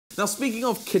Now, speaking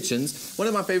of kitchens, one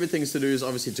of my favorite things to do is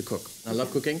obviously to cook. I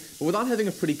love cooking, but without having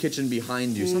a pretty kitchen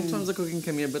behind you, sometimes the cooking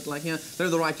can be a bit like, don't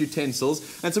have the right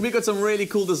utensils. And so we've got some really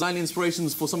cool design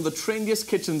inspirations for some of the trendiest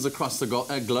kitchens across the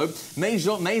globe.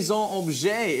 Maison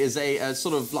Objet is a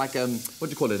sort of like, what do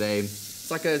you call it,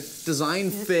 it's like a design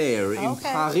fair in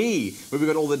Paris, where we've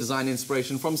got all the design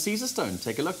inspiration from Caesarstone.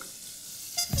 Take a look.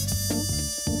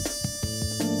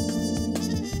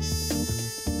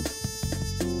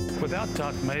 Without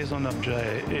doubt, Maison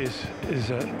Objet is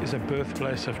a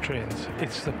birthplace of trends.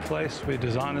 It's the place where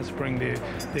designers bring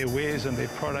their wares and their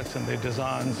products and their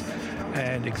designs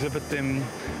and exhibit them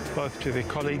both to their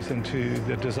colleagues and to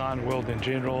the design world in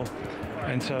general.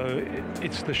 And so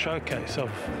it's the showcase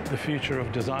of the future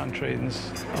of design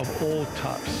trends of all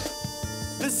types.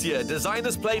 This year,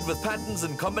 designers played with patterns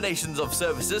and combinations of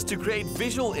surfaces to create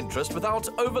visual interest without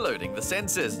overloading the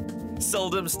senses.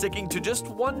 Seldom sticking to just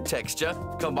one texture,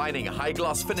 combining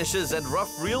high-gloss finishes and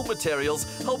rough real materials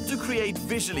help to create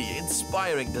visually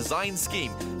inspiring design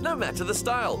scheme, no matter the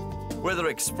style. Whether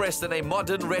expressed in a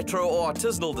modern, retro or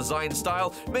artisanal design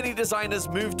style, many designers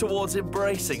move towards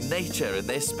embracing nature in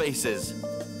their spaces.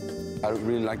 I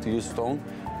really like to use stone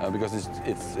because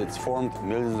it's formed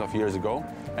millions of years ago,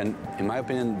 and in my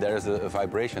opinion there's a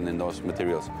vibration in those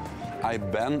materials. I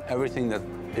ban everything that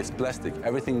is plastic,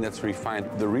 everything that's refined.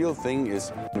 The real thing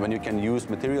is when you can use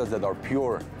materials that are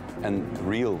pure and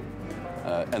real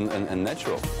and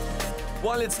natural.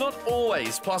 While it's not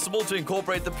always possible to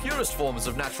incorporate the purest forms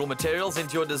of natural materials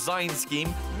into your design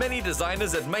scheme, many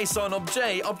designers at Maison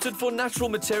Objet opted for natural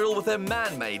material with a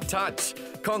man-made touch.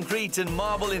 Concrete and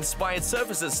marble-inspired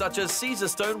surfaces such as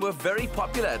Caesarstone were very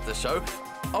popular at the show,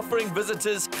 offering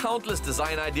visitors countless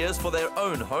design ideas for their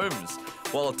own homes.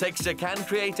 While texture can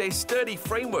create a sturdy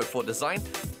framework for design,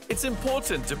 it's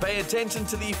important to pay attention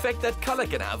to the effect that color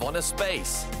can have on a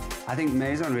space. I think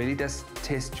Maison really does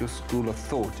test your school of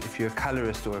thought. If you're a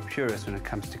colorist or a purist when it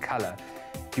comes to color,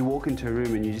 you walk into a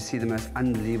room and you just see the most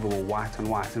unbelievable white on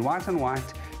white. And white on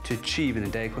white to achieve in a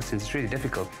decor sense is really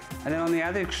difficult. And then on the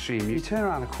other extreme, you turn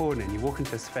around a corner and you walk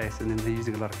into a space and then they're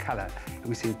using a lot of color. And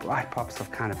we see bright pops of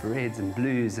kind of reds and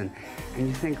blues and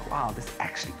you think, wow, this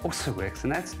actually also works.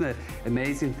 And that's the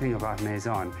amazing thing about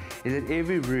Maison, is that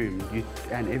every room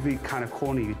and every kind of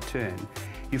corner you turn,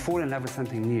 you fall in love with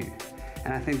something new.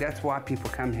 And I think that's why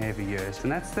people come here every year.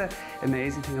 And that's the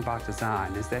amazing thing about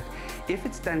design, is that if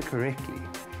it's done correctly,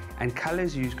 and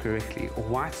colors used correctly, or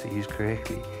whites are used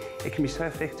correctly, it can be so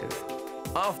effective.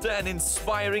 After an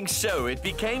inspiring show, it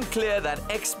became clear that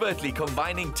expertly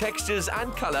combining textures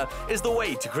and color is the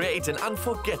way to create an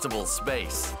unforgettable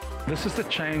space. This is the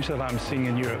change that I'm seeing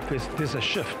in Europe. There's a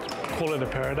shift, call it a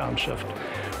paradigm shift,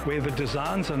 where the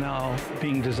designs are now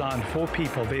being designed for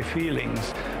people, their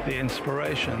feelings, their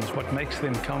inspirations, what makes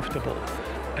them comfortable,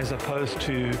 as opposed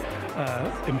to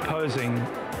imposing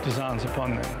designs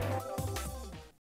upon them.